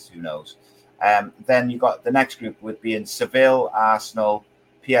business. Who knows? Then you got the next group would be in Seville, Arsenal,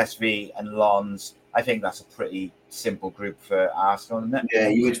 PSV, and Lens. I think that's a pretty simple group for Arsenal, isn't it? Yeah,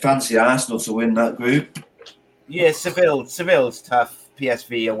 you would fancy Arsenal to win that group. Yeah, Seville's tough.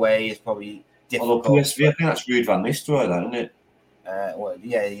 PSV away is probably difficult. Although PSV, I think that's Ruud van Nistelrooy, isn't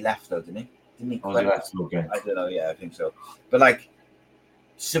it? He left though, didn't he? Didn't he? He left. Okay. I don't know. Yeah, I think so. But like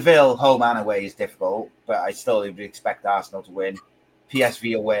Seville, home and away is difficult, but I still would expect Arsenal to win.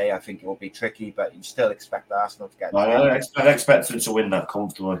 PSV away, I think it will be tricky, but you still expect Arsenal to get. I expect them to win that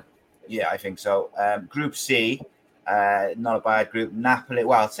comfortably. Yeah, I think so. Group C, not a bad group. Napoli.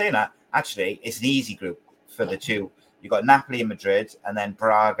 Well, saying that, actually, it's an easy group for the two. You got Napoli and Madrid, and then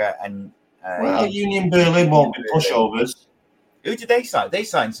Braga and. Union Berlin won't be pushovers. Who did they sign? They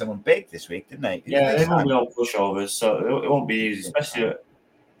signed someone big this week, didn't they? They won't be all pushovers, so it won't be easy, especially.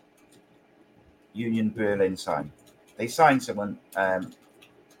 Union Berlin signed. They signed someone.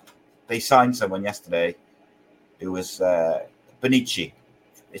 They signed someone yesterday, who was Bonici,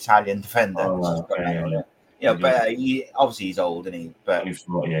 Italian defender. But he's old, isn't he? But he's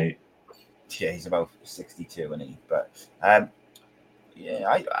 48. Yeah, he's about 62, isn't he? But who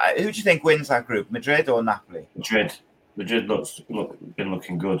do you think wins that group, Madrid or Napoli? Madrid been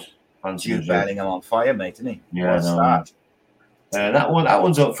looking good. Jude Bellingham on fire, mate, isn't he? Yeah, that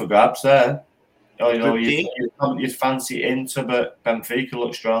one's up for grabs there. You'd fancy Inter, but Benfica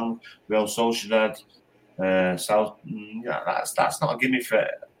looks strong. Real Sociedad, South. That's not a gimme for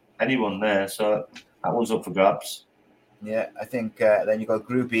anyone there. So that one's up for grabs. Yeah, I think then you got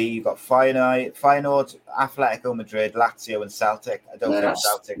Group E. You got Feyenoord, Atletico Madrid, Lazio, and Celtic. I don't think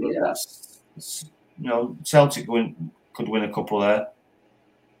Celtic. Celtic could win a couple there.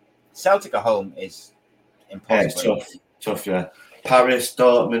 Celtic at home is impossible. Yeah, it's tough. Yeah. Paris,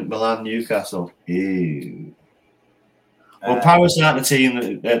 Dortmund, Milan, Newcastle. Ew. Well, Paris aren't the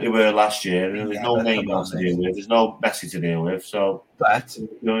team that they were last year. There's no Neymar to deal with. There's no Messi to deal with. So, but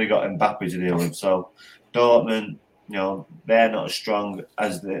we only got Mbappe to deal with. So, Dortmund, they're not as strong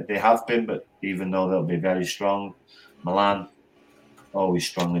as they have been. But even though they'll be very strong, Milan always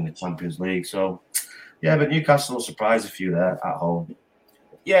strong in the Champions League. So, yeah, but Newcastle will surprise a few there at home.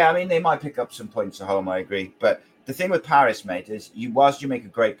 Yeah, I mean they might pick up some points at home. I agree, but. The thing with Paris, mate, is you make a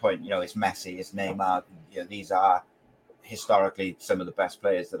great point. It's Messi, it's Neymar. These are historically some of the best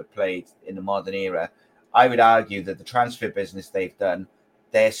players that have played in the modern era. I would argue that the transfer business they've done,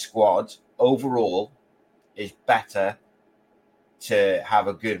 their squad overall is better to have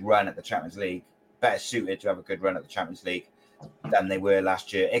a good run at the Champions League, better suited to have a good run at the Champions League than they were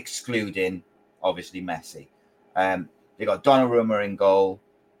last year, excluding, obviously, Messi. They've got Donnarumma in goal.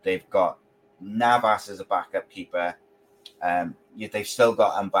 They've got Navas as a backup keeper. They've still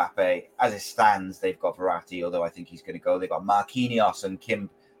got Mbappe. As it stands, they've got Verratti, although I think he's going to go. They've got Marquinhos and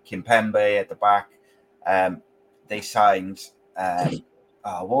Kimpembe at the back. They signed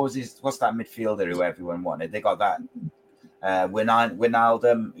what's that midfielder who everyone wanted? They got that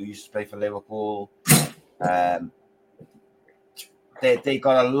Wijnaldum, who used to play for Liverpool. They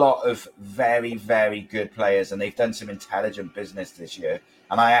got a lot of very, very good players, and they've done some intelligent business this year.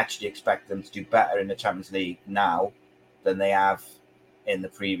 And I actually expect them to do better in the Champions League now than they have in the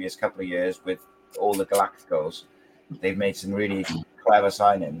previous couple of years with all the Galacticos. They've made some really clever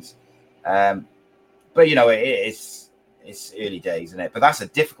signings. But, it's early days, isn't it? But that's a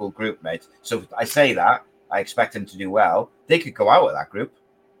difficult group, mate. So I say that. I expect them to do well. They could go out of that group.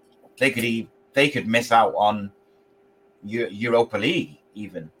 They could miss out on Europa League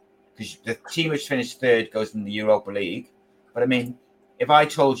even, because the team which finished third goes in the Europa League. But I mean, if I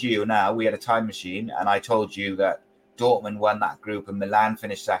told you now we had a time machine and I told you that Dortmund won that group and Milan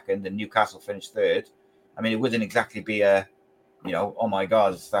finished second and Newcastle finished third, I mean, it wouldn't exactly be a, oh my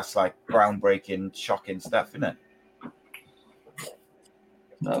God, that's like groundbreaking, shocking stuff, isn't it?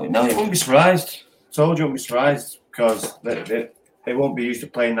 No, you won't be surprised. I told you, won't be surprised, because they won't be used to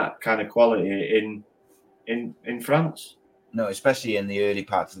playing that kind of quality in France. No, especially in the early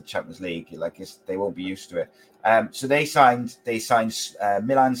parts of the Champions League, they won't be used to it. So they signed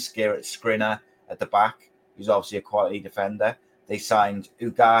Milan Skriniar at the back, who's obviously a quality defender. They signed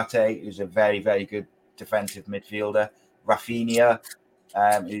Ugarte, who's a very, very good defensive midfielder. Rafinha,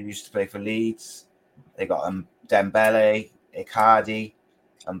 who used to play for Leeds. They got Dembele, Icardi,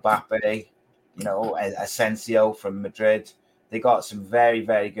 Mbappe, Asensio from Madrid. They got some very,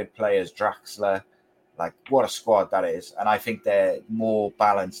 very good players. Draxler. Like, what a squad that is. And I think they're more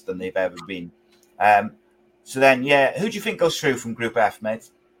balanced than they've ever been. So then, who do you think goes through from Group F,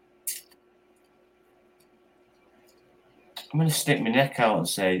 mate? I'm going to stick my neck out and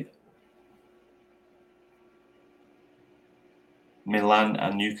say Milan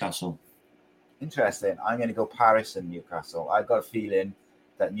and Newcastle. Interesting. I'm going to go Paris and Newcastle. I've got a feeling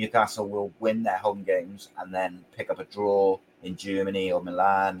that Newcastle will win their home games and then pick up a draw in Germany or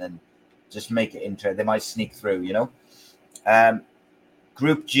Milan and just make it interesting. They might sneak through,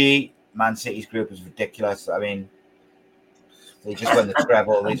 Group G, Man City's group is ridiculous. I mean, they just won the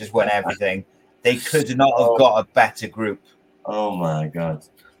treble. They just won everything. They could not have got a better group. Oh, my God.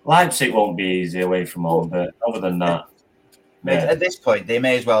 Leipzig won't be easy away from home, but other than that, at this point, they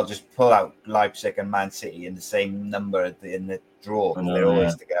may as well just pull out Leipzig and Man City in the same number in the draw. They're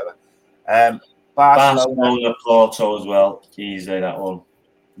always together. Barcelona, Porto as well. Easy, that one.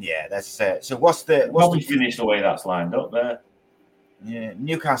 Yeah, that's it. So what's the finish the way that's lined up there? Yeah,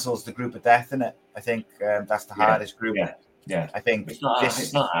 Newcastle's the group of death, isn't it? I think that's the hardest group. Yeah. I think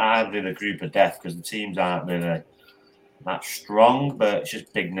it's not hardly the group of death because the teams aren't really that strong, but it's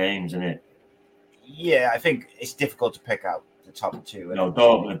just big names, isn't it? Yeah, I think it's difficult to pick out the top two.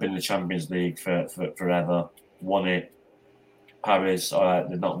 Dortmund have been in the Champions League for forever. Won it. Paris, all right,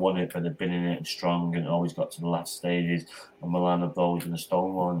 they've not won it, but they've been in it and strong and always got to the last stages. And Milan have always been a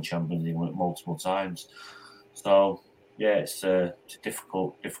stonewall in the Champions League, won it multiple times. So yeah, it's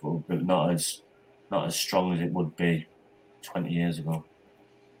difficult, but not as strong as it would be 20 years ago.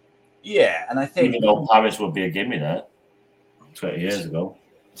 Yeah, and I think even though Paris would be a gimme there 20 years ago.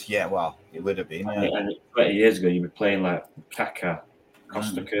 Yeah, well, it would have been. Yeah. And 20 years ago, you'd be playing like Kaka,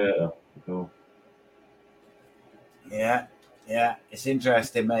 Costa Curta. Yeah, it's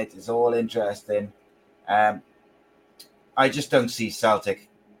interesting, mate. It's all interesting. I just don't see Celtic.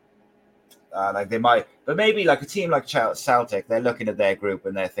 They might, but maybe like a team like Celtic, they're looking at their group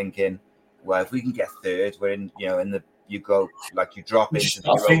and they're thinking, well, if we can get third, we're in. You drop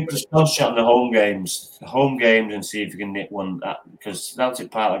into. I think just no shot in the home games, and see if you can nick one. Because Celtic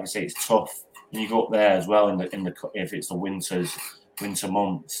Park, like I say, it's tough. And you go up there as well in the if it's the winter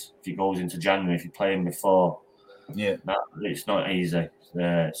months. If it goes into January, if you're playing before. Yeah, it's not easy.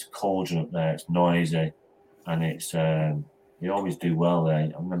 It's cauldron up there. It's noisy, and it's they always do well there.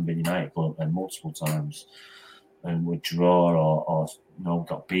 I remember United going up there multiple times, and would draw or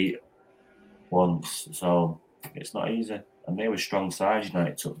got beat once. So it's not easy, and they were strong sides.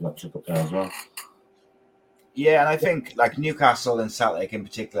 United took up there as well. Yeah, and I think like Newcastle and Celtic in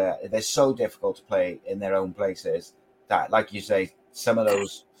particular, they're so difficult to play in their own places that, like you say, some of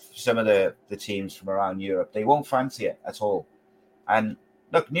the teams from around Europe, they won't fancy it at all. And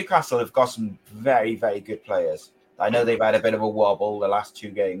look, Newcastle have got some very, very good players. I know they've had a bit of a wobble the last two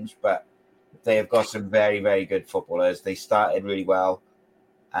games, but they have got some very, very good footballers. They started really well,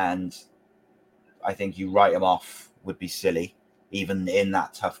 and I think you write them off would be silly, even in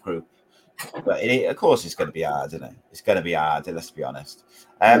that tough group. But of course, it's going to be hard, isn't it? It's going to be hard. Let's be honest.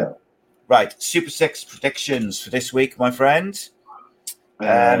 Right, Super 6 predictions for this week, my friend.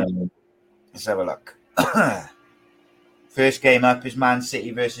 Let's have a look. First game up is Man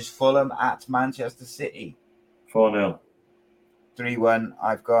City versus Fulham at Manchester City. 4-0. 3-1.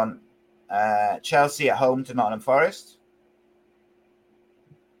 I've gone Chelsea at home to Nottingham Forest.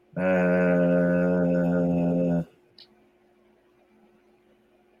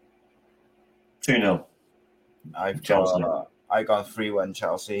 2-0. I've Chelsea. I gone 3-1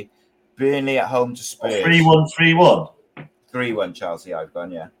 Chelsea. Burnley at home to Spurs. 3-1, 3-1. 3-1 Chelsea. I've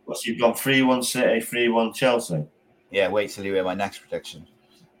gone, yeah. So you've gone 3-1 City, 3-1 Chelsea. Yeah, wait till you hear my next prediction.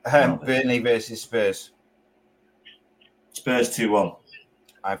 Burnley versus Spurs. Spurs 2-1.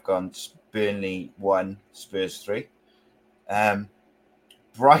 I've gone Burnley 1, Spurs 3.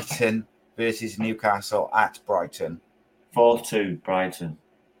 Brighton versus Newcastle at Brighton. 4-2 Brighton.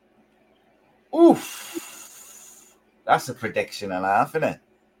 Oof. That's a prediction and a half, isn't it?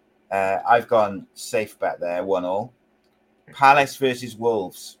 I've gone safe bet there, 1-1. Palace versus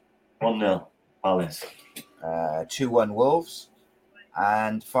Wolves. 1-0 Palace. 2-1 Wolves.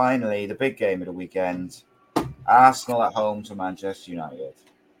 And finally, the big game of the weekend, Arsenal at home to Manchester United.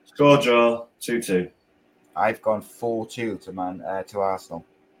 Score draw, 2-2. I've gone 4-2 to Arsenal.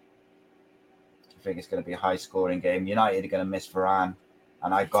 I think it's going to be a high-scoring game. United are going to miss Varane,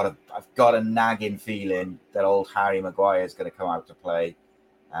 and I've got a nagging feeling that old Harry Maguire is going to come out to play,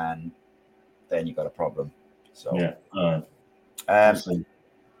 and then you've got a problem. So yeah, all right.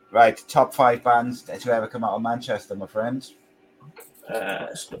 Right, top 5 bands to ever come out of Manchester, my friends.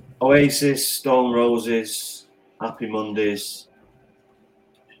 Oasis, Stone Roses, Happy Mondays,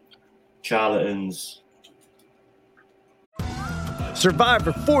 Charlatans.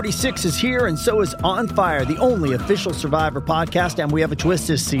 Survivor 46 is here, and so is On Fire, the only official Survivor podcast, and we have a twist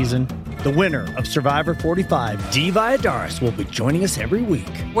this season. The winner of Survivor 45, Dee Valladares, will be joining us every week.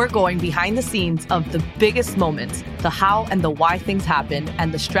 We're going behind the scenes of the biggest moments, the how and the why things happen,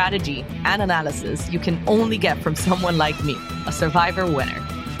 and the strategy and analysis you can only get from someone like me, a Survivor winner.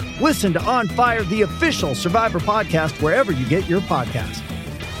 Listen to On Fire, the official Survivor podcast, wherever you get your podcast.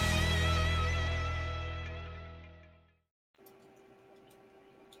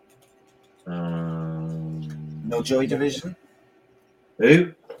 No Joy Division?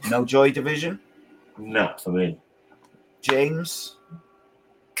 Who? No Joy Division? Not for me. James?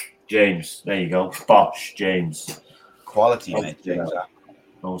 James, there you go. Bosh, James. Quality, mate, James.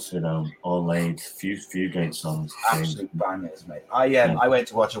 All sit down, all laid, few great songs. Absolute bangers, mate. I went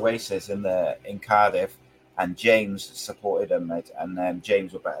to watch Oasis in Cardiff, and James supported them, mate, and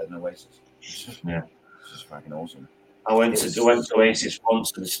James were better than Oasis. Yeah. It's just fucking awesome. I went to Oasis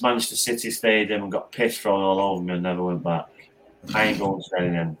once to the Manchester City Stadium and got piss thrown all over me and never went back. I ain't going to that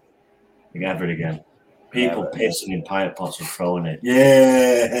again. Ever again. People pissing in pirate pots and throwing it.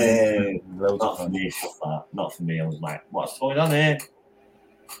 Yeah. Not for me, stuff like that. Not for me. I was like, what's going on here?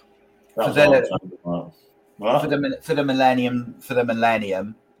 For the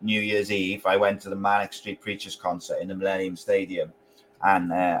Millennium New Year's Eve, I went to the Manic Street Preachers concert in the Millennium Stadium,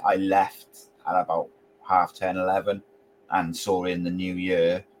 and I left at about 10:30, 11, and saw in the new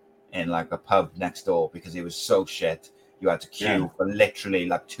year in like a pub next door because it was so shit. You had to queue for literally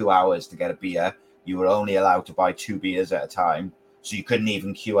like 2 hours to get a beer. You were only allowed to buy 2 beers at a time, so you couldn't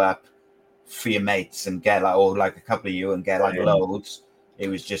even queue up for your mates and get like a couple of you and get loads. It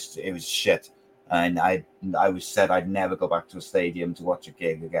was shit. And I said I'd never go back to a stadium to watch a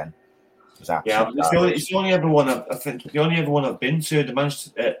gig again. It's the only other one I've been to. The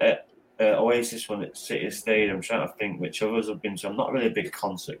Manchester Oasis one at City Stadium. I'm trying to think which others I've been to. I'm not really a big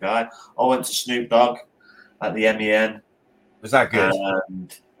concert guy. I went to Snoop Dogg at the MEN. Was that good?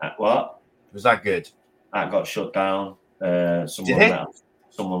 What? Was that good? That got shut down.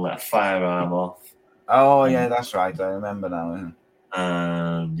 Someone let a firearm off. Oh yeah, that's right. I remember now.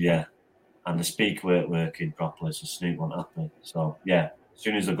 And the speaker weren't working properly, so Snoop wasn't happy. So yeah, as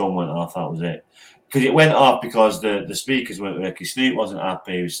soon as the gun went off, that was it. Because it went off because the speakers weren't working. Snoop wasn't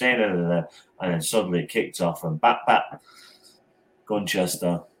happy. He was saying and then suddenly it kicked off and back.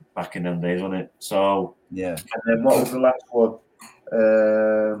 Gunchester back in them days, wasn't it? So yeah. And then what was the last one?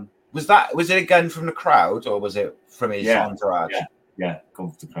 Was it a gun from the crowd or was it from his entourage? Yeah,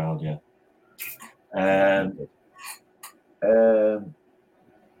 come from the crowd. Yeah.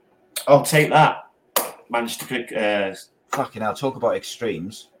 I'll take that. Manchester Cricket. Fucking hell! Talk about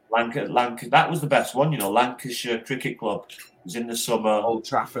extremes. Lancashire. That was the best one. Lancashire Cricket Club. It was in the summer. Old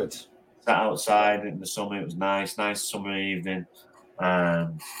Trafford. Sat outside in the summer. It was nice summer evening.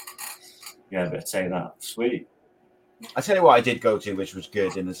 Better take that. Sweet. I tell you what I did go to, which was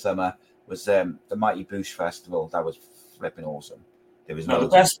good in the summer, was the Mighty Boosh Festival. That was flipping awesome. There was the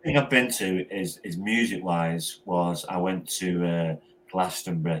best thing I've been to is music wise was I went to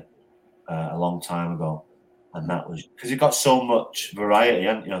Glastonbury a long time ago, and that was because it got so much variety,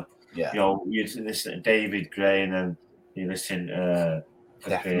 hadn't you? Yeah. You know, you listen to David Gray, and then you listen to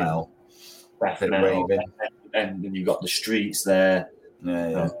death metal, and then you got the streets there.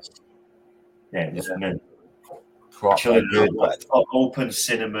 Yeah, it was open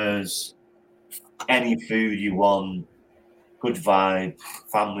cinemas, any food you want, good vibe,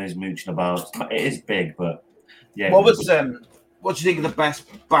 families mooching about. It is big, but yeah. What do you think of the best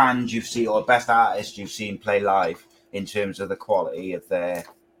band you've seen or best artist you've seen play live in terms of the quality of their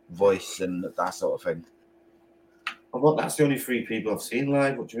voice and that sort of thing? Well, that's the only 3 people I've seen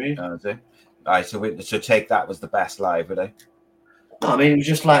live. What do you mean? All right, so take that was the best live, would I? No, I mean, it was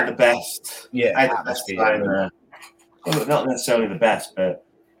just like the best. Yeah, I had the best time. Well, not necessarily the best, but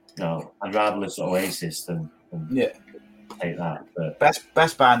I'd rather listen to Oasis than take that. But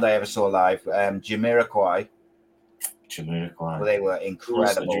best band I ever saw live, Jamiroquai. Well, they were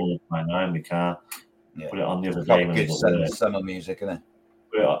incredible. Now in my car. Yeah. Put it on the other day when good summer music, isn't it?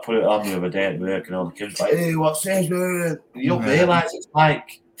 Put it on the other day at work, and all the kids were like, "Hey, what's this, man?" You don't realise it's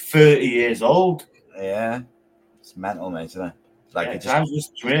like 30 years old. Yeah, it's mental, mate, isn't it? Like I was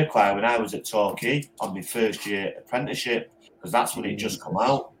listening to Jamiroquai when I was at Torquay on my first year apprenticeship, because that's when it just come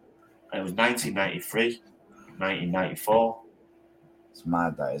out. And it was 1993, 1994. It's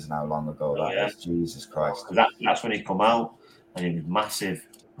mad that isn't how long ago that is. Jesus Christ. That's when it come out, and it was massive.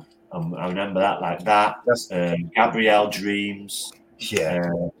 I remember that like that. Gabrielle Dreams.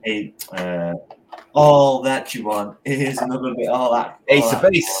 Yeah. All That You Want is another bit. All that. Ace of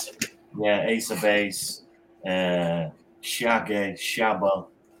Base. Yeah, Ace of Base. Shaggy, Shabba.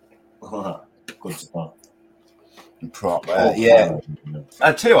 Good stuff. Proper. Yeah.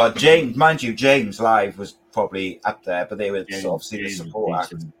 I tell you what, James live was probably up there, but they were obviously the support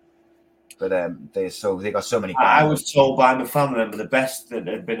act. But they got so many. I was told by my family member that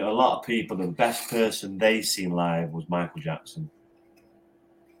there'd been a lot of people. The best person they seen live was Michael Jackson.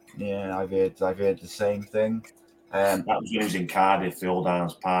 Yeah, I've heard the same thing. That was when he was in Cardiff, the Old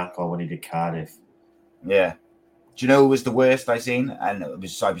Arms Park, or when he did Cardiff. Yeah. Do you know who was the worst I seen? And I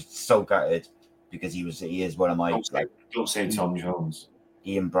was so gutted because he is one of my. Don't say Tom Jones.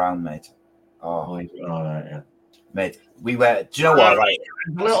 Ian Brown, mate. Oh, right, yeah. Mate, we were. Do you know what? Right.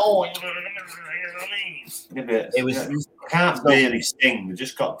 It was. Can't really sing. They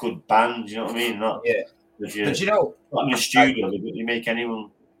just got good bands. You know what I mean? But you know, not in the studio, you make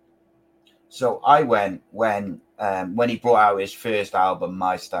anyone. So I went when he brought out his first album,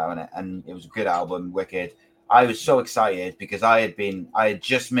 My Style, and it was a good album, wicked. I was so excited because I had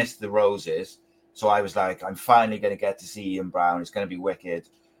just missed the Roses, so I was like, I'm finally going to get to see Ian Brown. It's going to be wicked.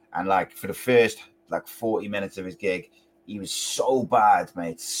 And like for the first 40 minutes of his gig, he was so bad,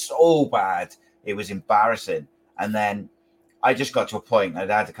 mate, so bad. It was embarrassing. And then I just got to a point. I'd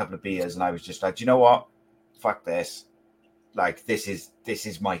had a couple of beers, and I was just like, you know what? Fuck this. Like this is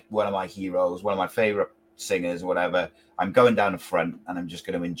one of my heroes, one of my favorite singers, or whatever. I'm going down the front, and I'm just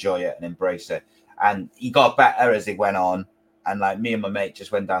going to enjoy it and embrace it. And he got better as it went on, and like me and my mate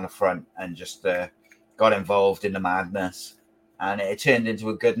just went down the front and just got involved in the madness, and it turned into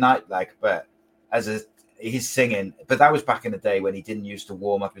a good night. But his singing, but that was back in the day when he didn't used to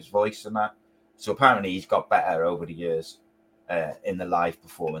warm up his voice and that. So apparently he's got better over the years in the live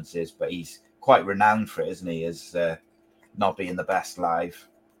performances, but he's quite renowned for it, isn't he? As not being the best live.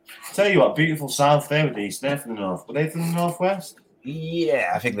 Tell you what, beautiful South there with these. They're from the North. Were they from the Northwest?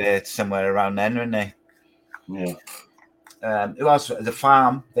 Yeah, I think they're somewhere around then, aren't they? Yeah. Who else? The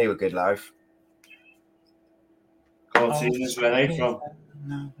Farm, they were good live. Cortina's, where are they from?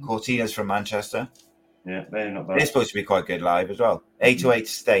 No. Cortina's from Manchester. Yeah, they're not bad. They're supposed to be quite good live as well. 808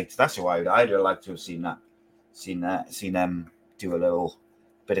 State, that's who I'd like to have seen that. Seen them do a little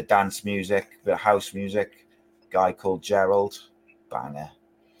bit of dance music, bit of house music. Guy called Gerald. Banger.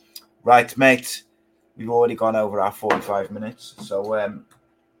 Right, mate. We've already gone over our 45 minutes. So,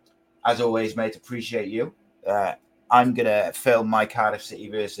 as always, mate, appreciate you. I'm going to film my Cardiff City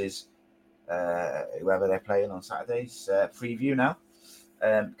versus whoever they're playing on Saturday's preview now.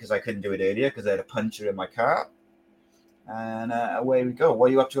 Because I couldn't do it earlier because I had a puncture in my car. And away we go. What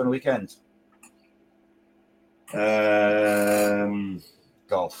are you up to on the weekend?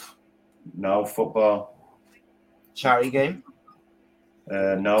 Golf. No, football. Charity game?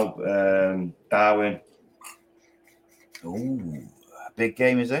 No, Darwin. Ooh, a big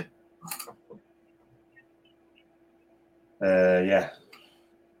game, is it? Yeah.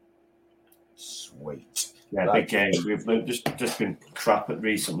 Sweet. Yeah, big game. We've just been crap at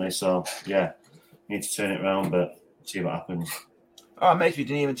recently, so yeah, need to turn it around, but see what happens. Oh, mate, we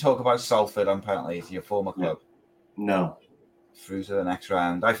didn't even talk about Salford on penalties, your former club. No. Through to the next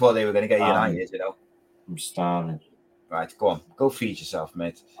round. I thought they were going to get United, you know. I'm starving. Right, go on. Go feed yourself,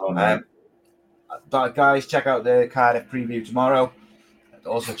 mate. Oh, But guys, check out the Cardiff preview tomorrow.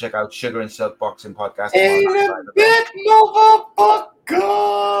 Also check out Sugar and Silk Boxing Podcast. Ain't a bit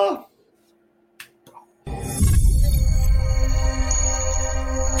motherfucker!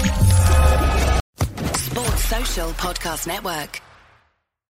 Sports Social Podcast Network.